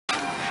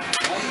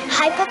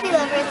Hi Puppy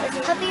Lovers, it's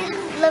Puppy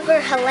Lover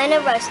Helena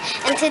Rose,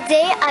 and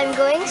today I'm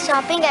going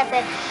shopping at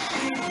the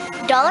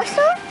dollar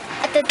store?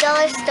 At the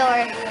dollar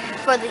store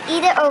for the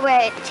Eat It or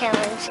Wear It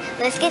challenge.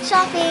 Let's get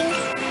shopping!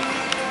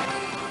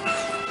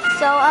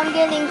 So I'm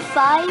getting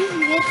 5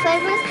 good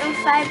flavors and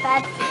 5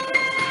 bad flavors.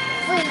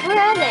 Wait,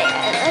 where are they?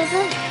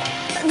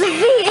 The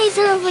V8s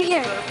are over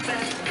here.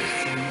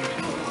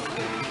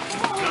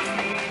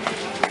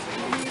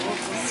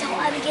 So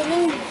I'm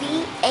getting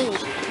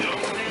V8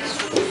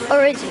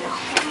 original.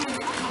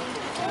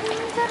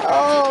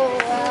 Oh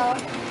well,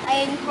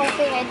 I'm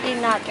hoping I do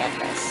not get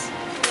this.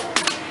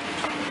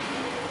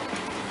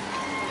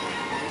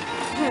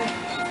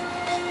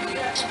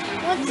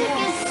 What's a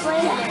good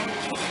flavor?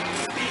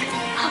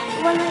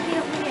 One might be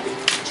over here.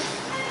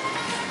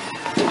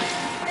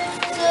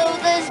 So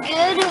there's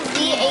good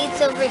V8s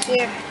over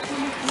here.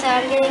 So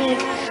I'm getting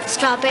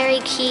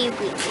strawberry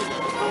kiwi.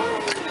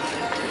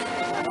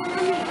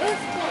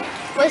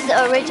 What's the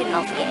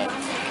original V8?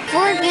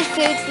 4 good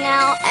foods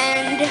now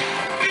and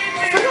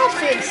 4 good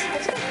foods.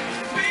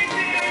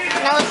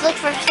 Now let's look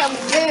for some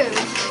food.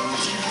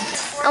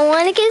 I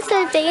want to get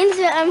sardines,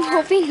 but I'm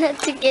hoping not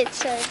to get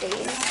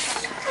sardines.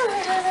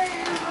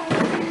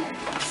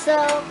 So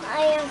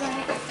I am going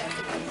to get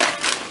sardines.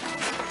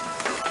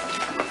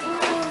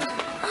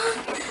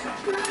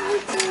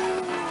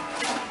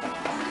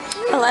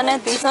 Helena,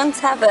 these ones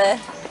have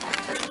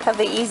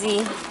a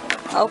easy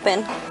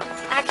open.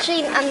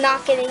 Actually, I'm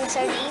not getting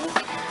sardines.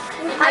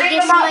 I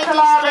just might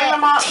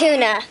just get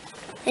tuna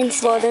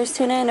instead. Well, there's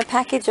tuna in a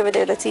package over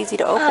there that's easy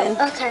to open.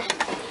 Oh, okay.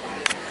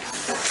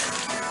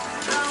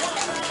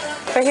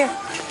 Right here.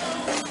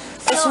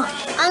 This one.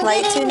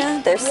 Light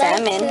tuna. There's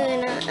salmon.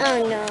 Tuna.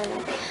 Oh no.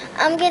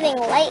 I'm getting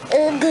light.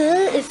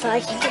 If I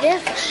can get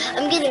it,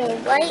 I'm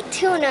getting light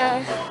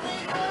tuna.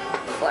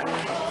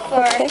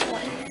 Okay.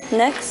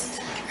 Next.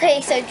 Okay,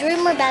 so 3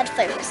 more bad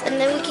flavors, and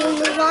then we can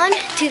move on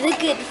to the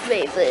good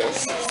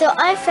flavors. So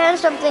I found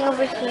something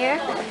over here.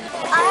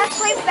 I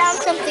actually found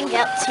something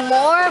else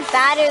more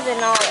badder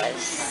than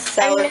olives.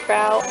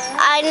 Sauerkraut.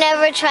 I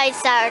never tried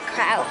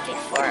sauerkraut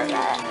before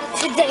that.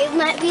 Today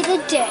might be the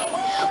day.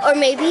 Or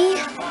maybe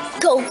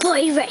Go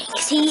Boy Ray,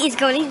 because he is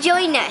going to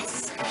join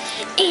us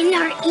in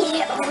our Eat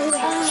It or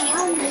Wear It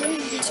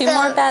challenge. 2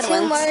 more bad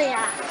ones. 2 more,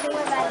 yeah. 2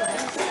 more bad ones.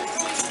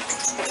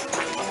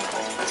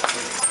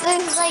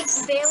 There's like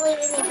barely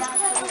any bad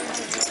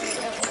flavors.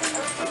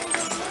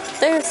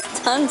 There's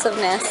tons of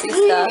nasty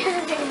stuff.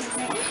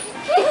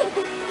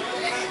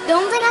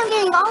 Don't think I'm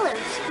getting olives,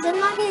 because I'm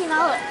not getting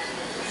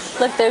olives.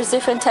 Look, there's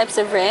different types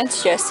of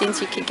ranch dressings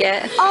you could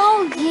get.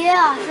 Oh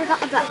yeah, I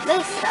forgot about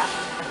this stuff.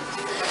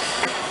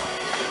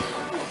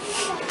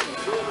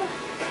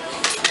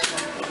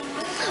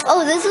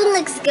 Oh, this one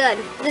looks good.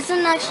 This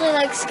one actually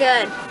looks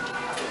good.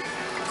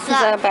 Is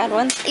that a bad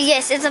one?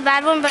 Yes, it's a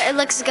bad one, but it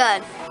looks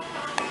good.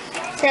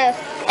 So,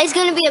 it's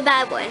going to be a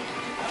bad one.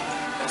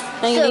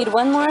 Now you need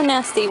 1 more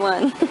nasty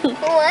one. 1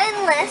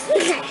 less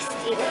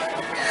nasty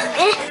one.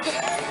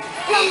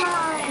 Come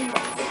on.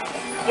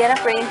 Get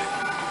up, Rain.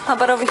 How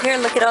about over here?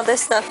 Look at all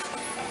this stuff.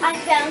 I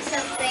found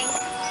something.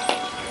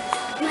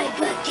 My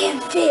butt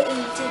can't fit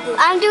into this.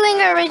 I'm doing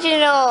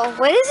original.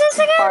 What is this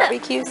again?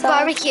 Barbecue sauce.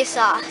 Barbecue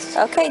sauce.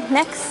 Okay,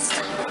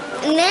 next.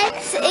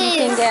 Next is. You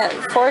can get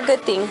 4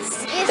 good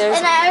things. Yes, There's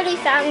and I already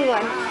found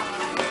one.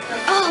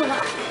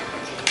 Oh.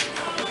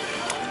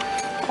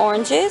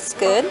 oranges.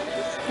 Good.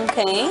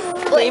 Okay.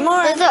 Wait, 3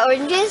 more. Those are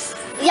oranges?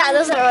 Yeah,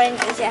 those are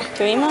oranges. Yeah.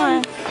 3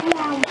 more.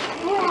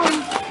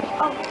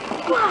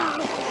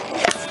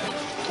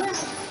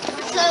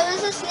 So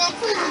this is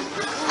next.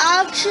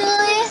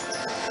 Actually,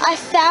 I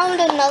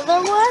found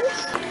another one.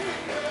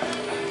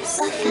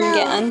 You can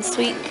get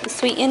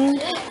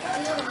unsweetened.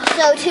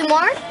 So 2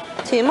 more?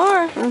 2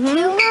 more. 2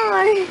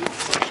 more.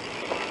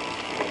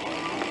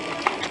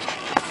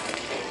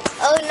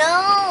 Oh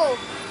no!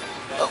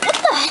 What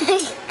the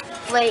heck?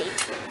 Wait,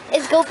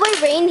 is Go Boy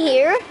Rain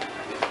here?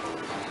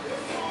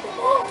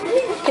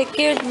 Pick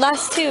your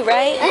last 2,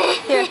 right?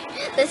 Here.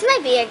 This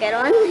might be a good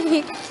one.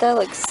 That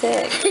looks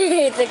sick.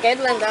 It's a good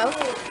one though.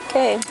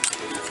 Okay.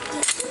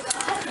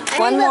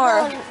 1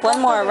 more. 1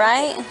 more,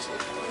 right?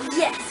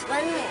 Yes,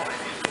 1 more.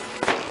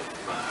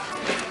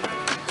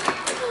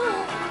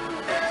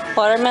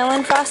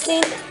 Watermelon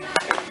frosting?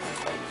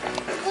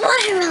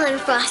 Watermelon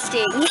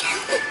frosting.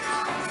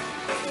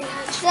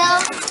 So,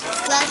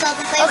 that's all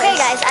the flavors. Okay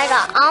guys, I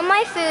got all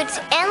my foods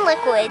and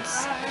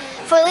liquids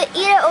for the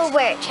Eat It or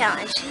Wear It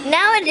challenge.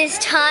 Now it is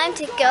time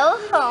to go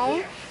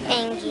home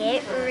and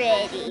get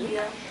ready.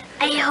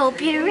 I hope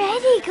you're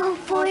ready, Go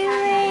Boy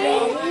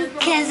Ray,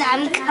 because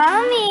I'm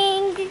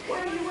coming.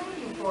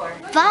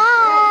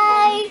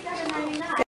 Bye.